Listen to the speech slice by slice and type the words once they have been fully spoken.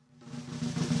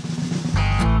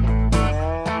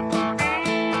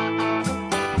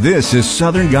This is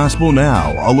Southern Gospel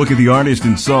Now, a look at the artists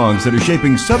and songs that are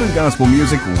shaping Southern Gospel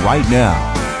music right now.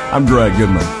 I'm Greg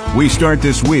Goodman. We start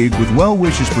this week with well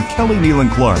wishes for Kelly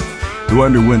Nealon Clark, who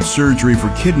underwent surgery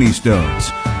for kidney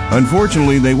stones.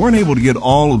 Unfortunately, they weren't able to get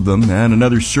all of them, and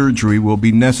another surgery will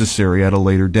be necessary at a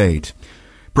later date.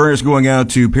 Prayers going out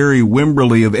to Perry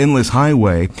Wimberly of Endless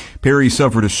Highway. Perry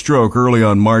suffered a stroke early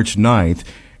on March 9th.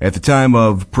 At the time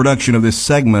of production of this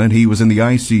segment, he was in the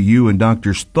ICU and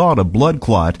doctors thought a blood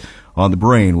clot on the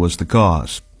brain was the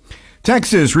cause.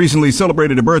 Texas recently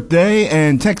celebrated a birthday,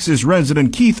 and Texas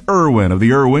resident Keith Irwin of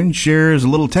the Irwin shares a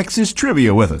little Texas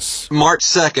trivia with us. March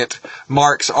 2nd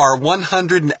marks our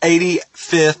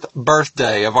 185th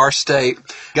birthday of our state.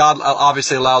 God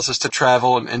obviously allows us to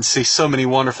travel and see so many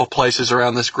wonderful places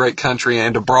around this great country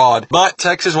and abroad. But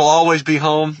Texas will always be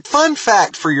home. Fun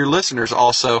fact for your listeners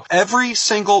also, every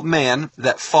single man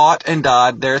that fought and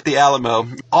died there at the Alamo,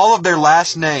 all of their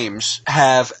last names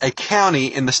have a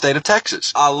county in the state of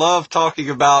Texas. I love talking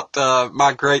about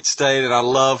my great state, and I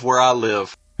love where I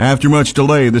live. After much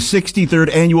delay, the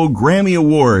 63rd Annual Grammy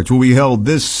Awards will be held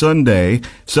this Sunday.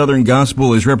 Southern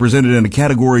Gospel is represented in a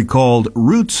category called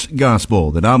Roots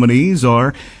Gospel. The nominees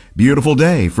are Beautiful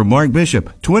Day from Mark Bishop,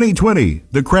 2020,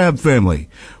 The Crabb Family,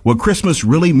 What Christmas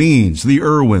Really Means, The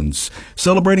Irwins,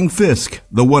 Celebrating Fisk,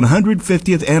 the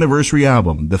 150th Anniversary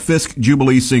Album, The Fisk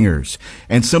Jubilee Singers,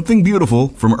 and Something Beautiful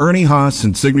from Ernie Haas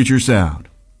and Signature Sound.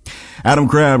 Adam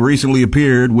Crabb recently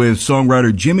appeared with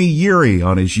songwriter Jimmy Yeary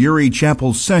on his Yeary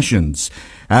Chapel Sessions.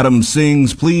 Adam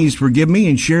sings Please Forgive Me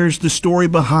and shares the story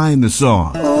behind the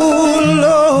song.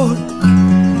 Oh,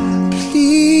 Lord,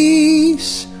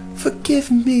 please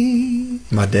forgive me.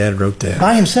 My dad wrote that.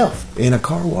 By himself? In a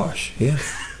car wash, yeah.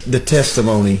 The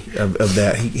testimony of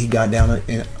that, he got down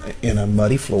in a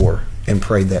muddy floor and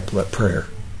prayed that prayer.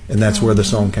 And that's where the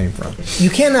song came from. You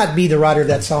cannot be the writer of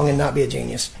that song and not be a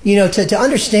genius. You know, to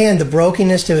understand the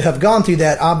brokenness, to have gone through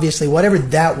that, obviously, whatever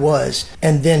that was,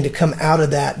 and then to come out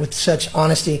of that with such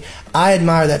honesty, I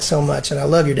admire that so much, and I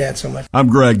love your dad so much. I'm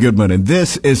Greg Goodman, and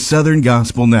this is Southern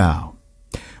Gospel Now.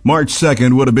 March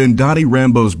 2nd would have been Dottie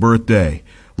Rambo's birthday.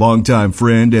 Longtime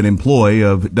friend and employee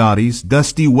of Dottie's,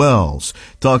 Dusty Wells,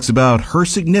 talks about her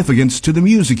significance to the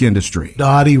music industry.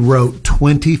 Dottie wrote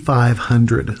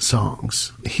 2,500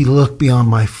 songs. He looked beyond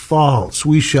my faults.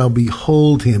 We shall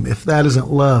behold him. If that isn't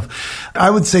love.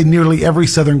 I would say nearly every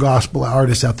Southern gospel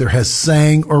artist out there has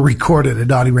sang or recorded a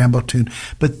Dottie Rambo tune.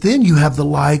 But then you have the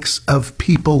likes of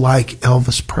people like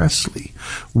Elvis Presley,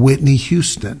 Whitney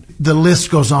Houston. The list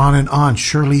goes on and on.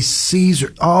 Shirley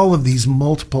Caesar. All of these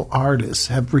multiple artists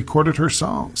have recorded her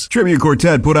songs. Tribute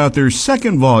Quartet put out their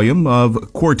second volume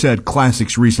of Quartet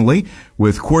Classics recently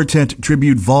with Quartet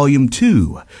Tribute Volume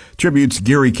 2. Tribute's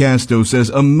Gary Casto says,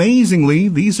 amazingly,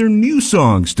 these are new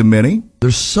songs to many.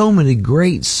 There's so many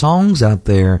great songs out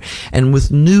there, and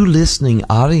with new listening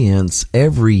audience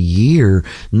every year,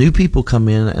 new people come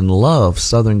in and love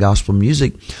Southern gospel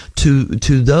music. To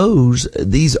those,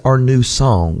 these are new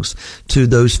songs. To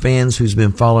those fans who's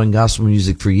been following gospel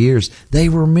music for years, they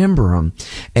remember them.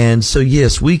 And so,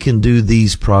 yes, we can do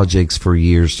these projects for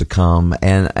years to come,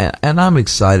 and I'm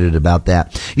excited about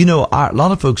that. You know, a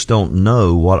lot of folks don't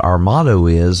know what our motto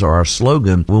is or our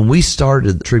slogan. When we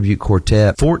started the Tribute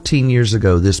Quartet 14 years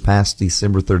ago, this past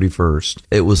December 31st,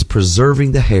 it was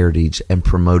preserving the heritage and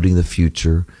promoting the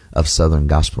future of Southern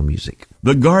gospel music.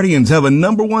 The Guardians have a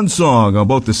 #1 song on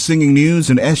both the Singing News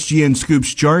and SGN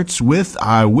Scoops charts with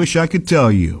I Wish I Could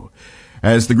Tell You.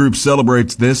 As the group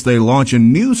celebrates this, they launch a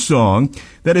new song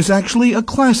that is actually a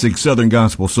classic Southern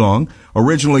gospel song,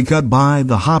 originally cut by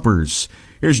the Hoppers.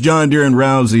 Here's John Deeren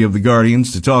Rousey of the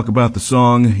Guardians to talk about the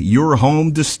song You're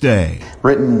Home to Stay.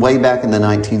 Written way back in the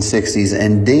 1960s,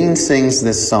 and Dean sings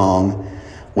this song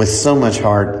with so much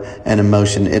heart and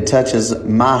emotion. It touches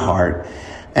my heart.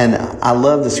 And I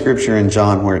love the scripture in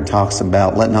John where it talks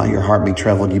about, let not your heart be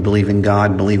troubled. You believe in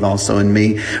God, believe also in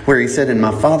me. Where he said, in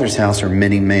my Father's house are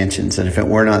many mansions. And if it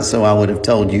were not so, I would have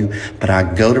told you. But I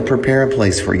go to prepare a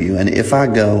place for you. And if I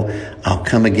go, I'll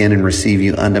come again and receive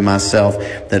you unto myself,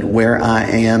 that where I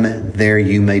am, there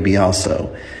you may be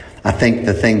also. I think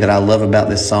the thing that I love about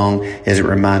this song is it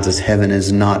reminds us heaven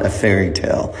is not a fairy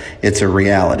tale. It's a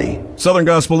reality. Southern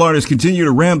gospel artists continue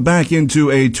to ramp back into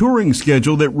a touring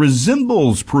schedule that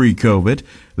resembles pre-COVID.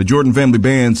 The Jordan Family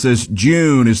Band says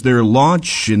June is their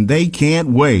launch, and they can't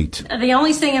wait. The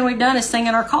only singing we've done is sing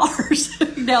in our cars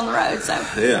down the road. So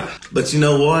yeah, but you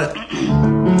know what?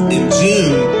 In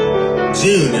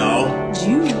June, y'all.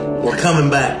 June. We're coming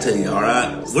back to you, all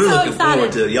right? We're looking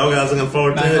forward to it. Y'all guys looking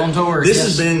forward to it? On tour, this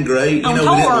has been great. You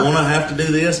know, we didn't want to have to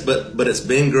do this, but it's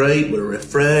been great. We're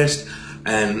refreshed.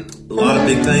 and a lot of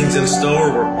big things in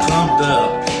store. We're pumped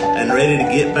up and ready to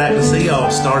get back to see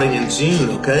y'all starting in June,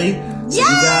 okay? So you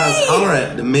guys holler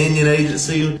at Dominion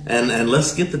Agency and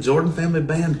let's get the Jordan Family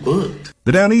Band booked.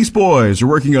 The Down East Boys are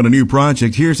working on a new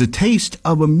project. Here's a taste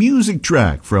of a music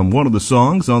track from one of the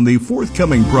songs on the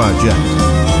forthcoming project.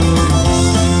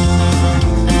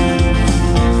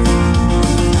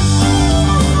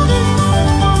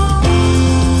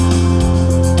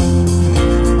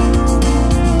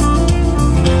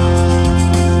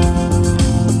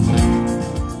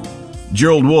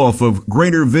 Gerald Wolfe of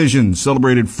Greater Vision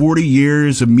celebrated 40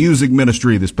 years of music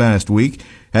ministry this past week,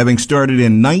 having started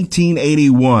in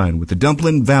 1981 with the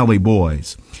Dumplin Valley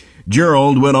Boys.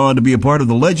 Gerald went on to be a part of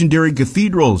the legendary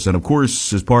Cathedrals and, of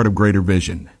course, is part of Greater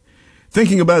Vision.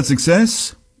 Thinking about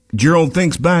success, Gerald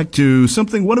thinks back to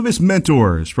something one of his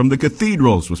mentors from the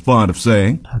Cathedrals was fond of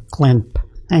saying. Glenn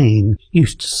Payne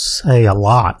used to say a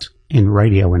lot in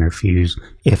radio interviews,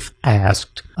 if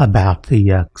asked about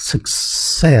the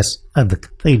success of the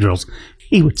Cathedrals,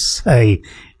 he would say,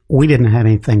 we didn't have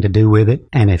anything to do with it,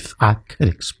 and if I could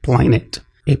explain it,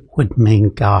 it would mean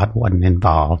God wasn't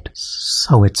involved.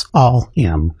 So it's all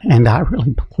him, and I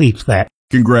really believe that.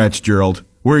 Congrats, Gerald.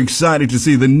 We're excited to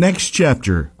see the next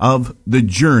chapter of the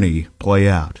journey play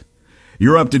out.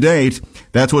 You're up to date.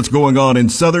 That's what's going on in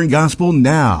Southern Gospel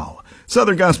Now.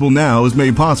 Southern Gospel Now is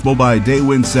made possible by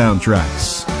Daywind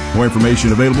Soundtracks. More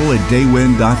information available at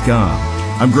daywind.com.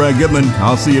 I'm Greg Goodman.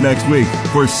 I'll see you next week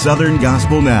for Southern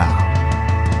Gospel Now.